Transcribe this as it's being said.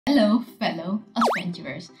Hello fellow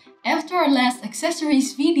adventurers! After our last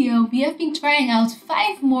accessories video, we have been trying out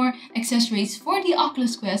 5 more accessories for the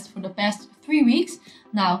Oculus Quest for the past 3 weeks.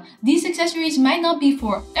 Now, these accessories might not be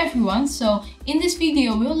for everyone, so in this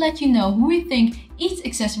video we'll let you know who we think each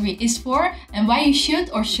accessory is for and why you should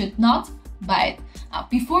or should not buy it. Now,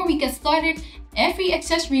 before we get started, every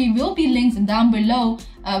accessory will be linked down below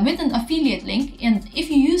with an affiliate link, and if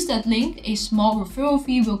you use that link, a small referral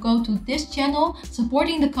fee will go to this channel,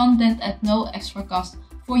 supporting the content at no extra cost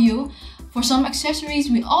for you. For some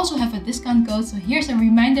accessories we also have a discount code, so here's a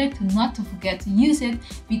reminder to not to forget to use it.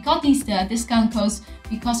 We got these discount codes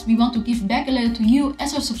because we want to give back a little to you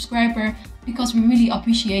as a subscriber, because we really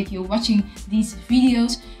appreciate you watching these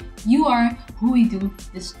videos. You are who we do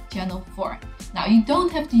this channel for. Now, you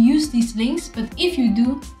don't have to use these links, but if you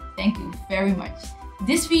do, thank you very much.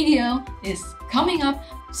 This video is coming up.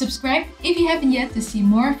 Subscribe if you haven't yet to see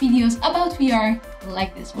more videos about VR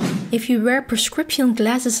like this one. If you wear prescription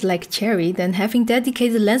glasses like Chary, then having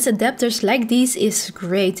dedicated lens adapters like these is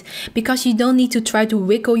great, because you don't need to try to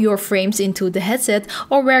wiggle your frames into the headset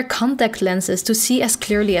or wear contact lenses to see as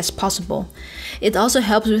clearly as possible. It also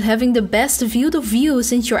helps with having the best field of view,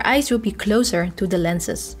 since your eyes will be closer to the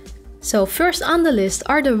lenses. So first on the list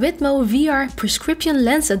are the WidmoVR prescription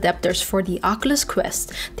lens adapters for the Oculus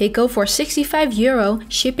Quest. They go for €65,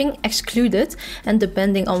 shipping excluded, and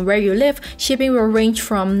depending on where you live, shipping will range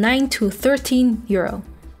from €9 to €13.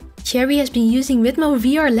 Chary has been using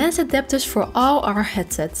WidmoVR lens adapters for all our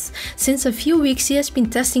headsets. Since a few weeks she has been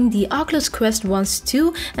testing the Oculus Quest ones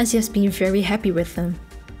too, and she has been very happy with them.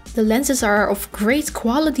 The lenses are of great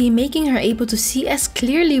quality, making her able to see as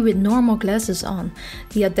clearly with normal glasses on.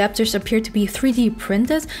 The adapters appear to be 3D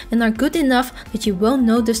printed and are good enough that you won't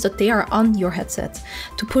notice that they are on your headset.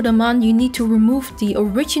 To put them on, you need to remove the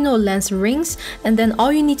original lens rings, and then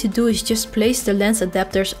all you need to do is just place the lens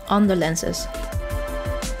adapters on the lenses.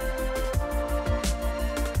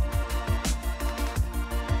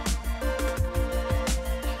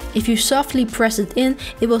 If you softly press it in,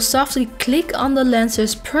 it will softly click on the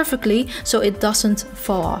lenses perfectly so it doesn't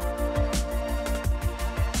fall off.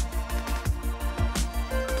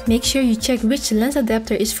 Make sure you check which lens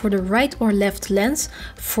adapter is for the right or left lens.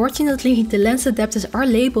 Fortunately, the lens adapters are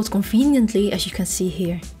labeled conveniently, as you can see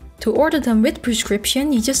here. To order them with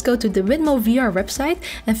prescription, you just go to the WidmoVR website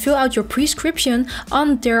and fill out your prescription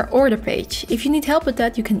on their order page. If you need help with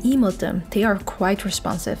that, you can email them. They are quite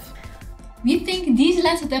responsive. We think these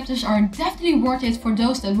lens adapters are definitely worth it for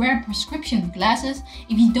those that wear prescription glasses.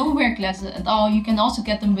 If you don't wear glasses at all, you can also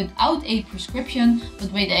get them without a prescription,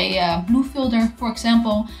 but with a blue filter, for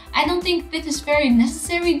example. I don't think this is very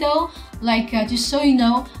necessary though, just so you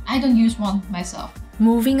know, I don't use one myself.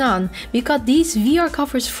 Moving on, we got these VR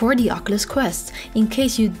covers for the Oculus Quest. In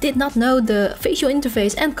case you did not know, the facial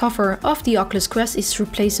interface and cover of the Oculus Quest is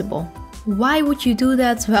replaceable. Why would you do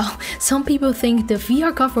that? Well, some people think the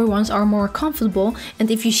VR cover ones are more comfortable,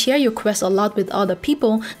 and if you share your Quest a lot with other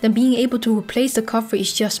people, then being able to replace the cover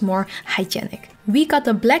is just more hygienic. We got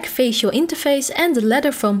the black facial interface and the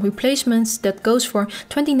leather foam replacements that goes for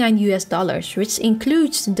 $29, which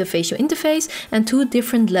includes the facial interface and 2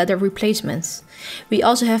 different leather replacements. We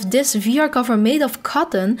also have this VR cover made of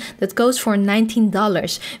cotton that goes for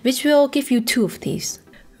 $19, which will give you 2 of these.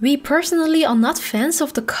 We personally are not fans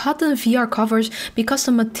of the cotton VR covers because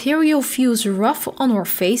the material feels rough on our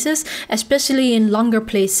faces, especially in longer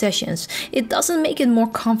play sessions. It doesn't make it more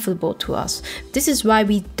comfortable to us. This is why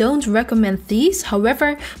we don't recommend these.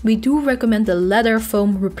 However, we do recommend the leather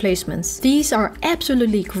foam replacements. These are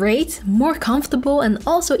absolutely great, more comfortable, and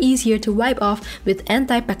also easier to wipe off with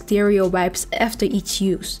antibacterial wipes after each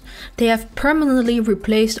use. They have permanently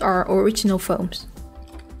replaced our original foams.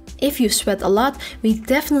 If you sweat a lot, we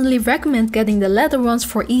definitely recommend getting the leather ones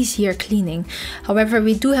for easier cleaning. However,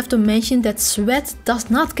 we do have to mention that sweat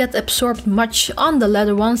does not get absorbed much on the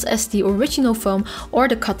leather ones as the original foam or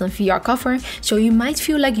the cotton VR cover, so you might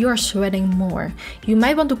feel like you are sweating more. You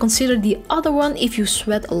might want to consider the other one if you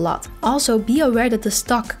sweat a lot. Also, be aware that the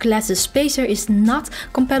stock glasses spacer is not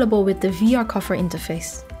compatible with the VR cover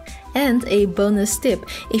interface. And a bonus tip,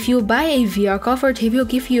 if you buy a VR cover, they will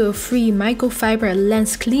give you a free microfiber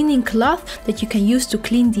lens cleaning cloth that you can use to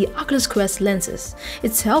clean the Oculus Quest lenses.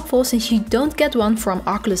 It's helpful since you don't get one from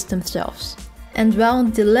Oculus themselves. And well,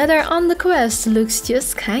 the leather on the Quest looks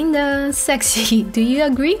just kinda sexy, do you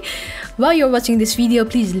agree? While you're watching this video,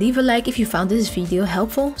 please leave a like if you found this video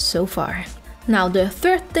helpful so far. Now, the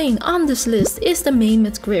third thing on this list is the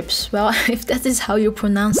Mamut grips. Well, if that is how you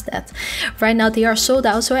pronounce that. Right now they are sold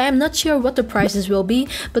out, so I am not sure what the prices will be,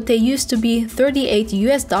 but they used to be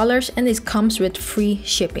 $38 and it comes with free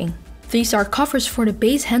shipping. These are covers for the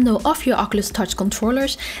base handle of your Oculus Touch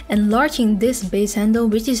controllers, enlarging this base handle,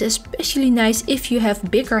 which is especially nice if you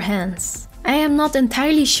have bigger hands. I am not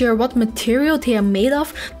entirely sure what material they are made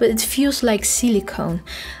of, but it feels like silicone.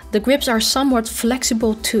 The grips are somewhat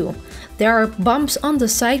flexible too. There are bumps on the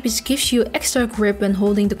side which gives you extra grip when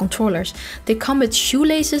holding the controllers. They come with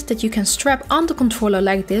shoelaces that you can strap on the controller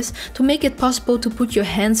like this to make it possible to put your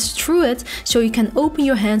hands through it so you can open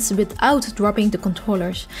your hands without dropping the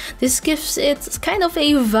controllers. This gives it kind of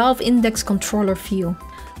a Valve Index controller feel.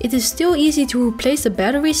 It is still easy to replace the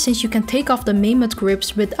batteries since you can take off the Mamut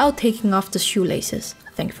grips without taking off the shoelaces,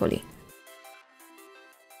 thankfully.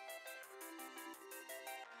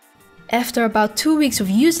 After about 2 weeks of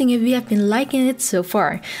using it, we have been liking it so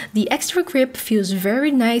far. The extra grip feels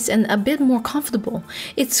very nice and a bit more comfortable.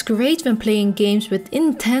 It's great when playing games with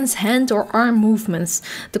intense hand or arm movements.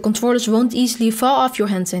 The controllers won't easily fall off your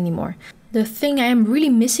hands anymore. The thing I am really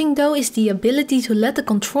missing though is the ability to let the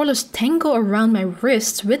controllers tangle around my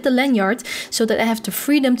wrists with the lanyard so that I have the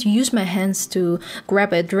freedom to use my hands to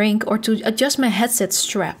grab a drink or to adjust my headset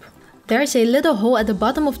strap. There is a little hole at the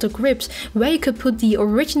bottom of the grips where you could put the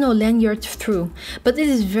original lanyard through, but it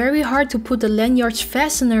is very hard to put the lanyard's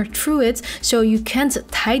fastener through it, so you can't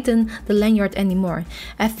tighten the lanyard anymore.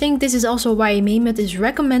 I think this is also why Mamut is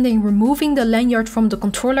recommending removing the lanyard from the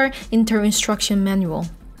controller in their instruction manual.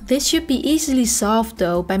 This should be easily solved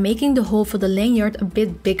though by making the hole for the lanyard a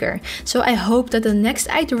bit bigger, so I hope that the next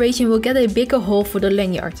iteration will get a bigger hole for the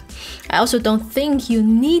lanyard. I also don't think you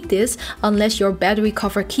need this unless your battery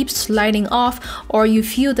cover keeps sliding off or you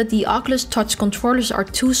feel that the Oculus Touch controllers are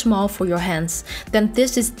too small for your hands. Then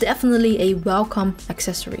this is definitely a welcome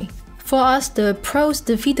accessory. For us, the pros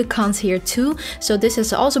defeat the cons here too, so this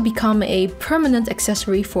has also become a permanent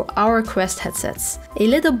accessory for our Quest headsets. A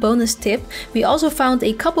little bonus tip, we also found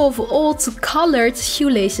a couple of old colored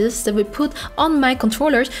shoelaces that we put on my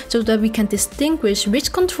controllers so that we can distinguish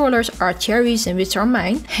which controllers are Chary's and which are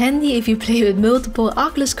mine. Handy if you play with multiple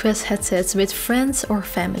Oculus Quest headsets with friends or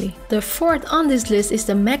family. The fourth on this list is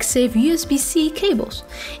the MagSafe USB-C cables.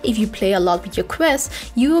 If you play a lot with your Quest,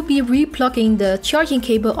 you will be replugging the charging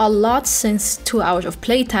cable a lot since 2 hours of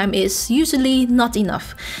playtime is usually not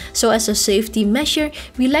enough. So as a safety measure,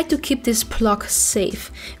 we like to keep this plug safe.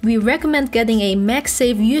 We recommend getting a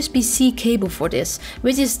MagSafe USB-C cable for this,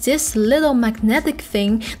 which is this little magnetic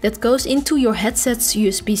thing that goes into your headset's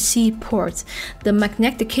USB-C port. The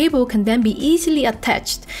magnetic cable can then be easily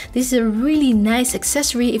attached. This is a really nice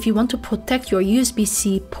accessory if you want to protect your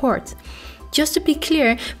USB-C port. Just to be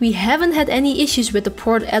clear, we haven't had any issues with the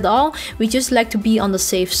port at all, we just like to be on the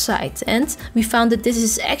safe side. And we found that this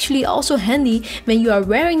is actually also handy when you are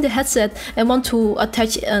wearing the headset and want to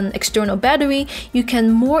attach an external battery. You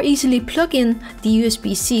can more easily plug in the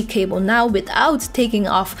USB-C cable now without taking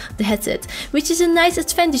off the headset, which is a nice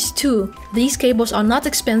advantage too. These cables are not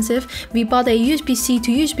expensive. We bought a USB-C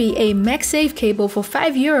to USB-A MagSafe cable for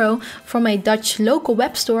 €5 from a Dutch local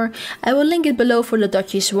web store. I will link it below for the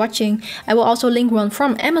Dutchies watching. I will also link one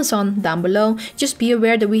from Amazon down below. Just be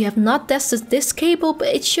aware that we have not tested this cable, but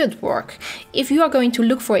it should work. If you are going to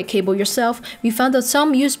look for a cable yourself, we found that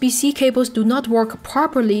some USB-C cables do not work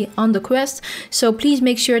properly on the Quest, so please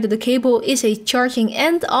make sure that the cable is a charging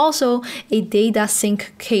and also a data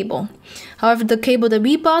sync cable. However, the cable that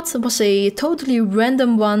we bought was a totally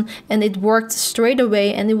random one and it worked straight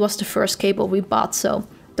away, and it was the first cable we bought, so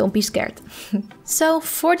don't be scared. So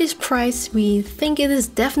for this price, we think it is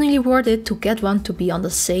definitely worth it to get one to be on the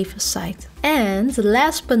safe side. And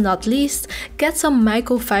last but not least, get some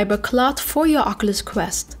microfiber cloth for your Oculus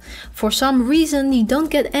Quest. For some reason, you don't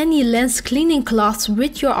get any lens cleaning cloths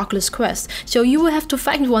with your Oculus Quest, so you will have to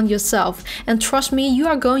find one yourself. And trust me, you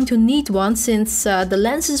are going to need one since the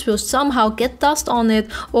lenses will somehow get dust on it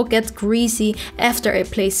or get greasy after a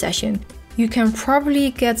play session. You can probably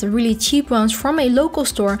get really cheap ones from a local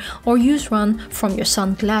store or use one from your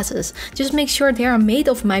sunglasses. Just make sure they are made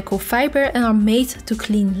of microfiber and are made to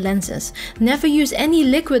clean lenses. Never use any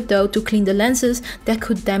liquid though to clean the lenses, that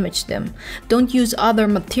could damage them. Don't use other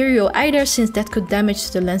material either, since that could damage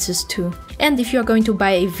the lenses too. And if you are going to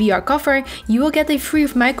buy a VR cover, you will get a free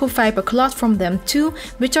microfiber cloth from them too,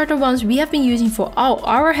 which are the ones we have been using for all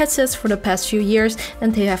our headsets for the past few years,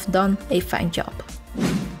 and they have done a fine job.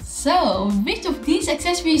 So, which of these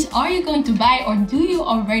accessories are you going to buy, or do you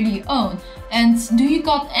already own? And do you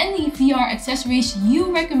got any VR accessories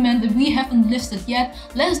you recommend that we haven't listed yet?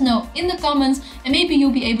 Let us know in the comments, and maybe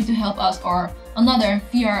you'll be able to help us or another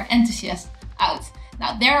VR enthusiast out.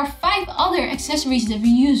 Now, there are 5 other accessories that we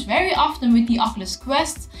use very often with the Oculus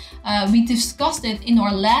Quest. We discussed it in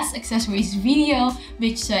our last accessories video,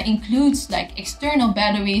 which includes like external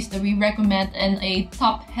batteries that we recommend and a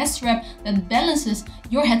top head strap that balances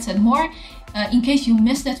your headset more. In case you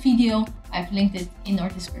missed that video, I've linked it in our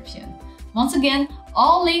description. Once again,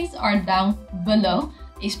 all links are down below.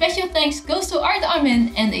 A special thanks goes to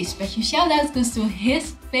artArmin and a special shout out goes to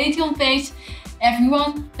his Patreon page.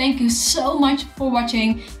 Everyone, thank you so much for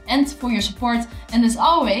watching and for your support. And as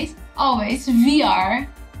always, VR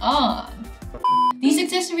on. These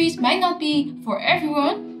accessories might not be for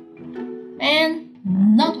everyone and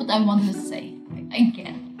not what I wanted to say. I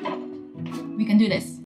can. We can do this.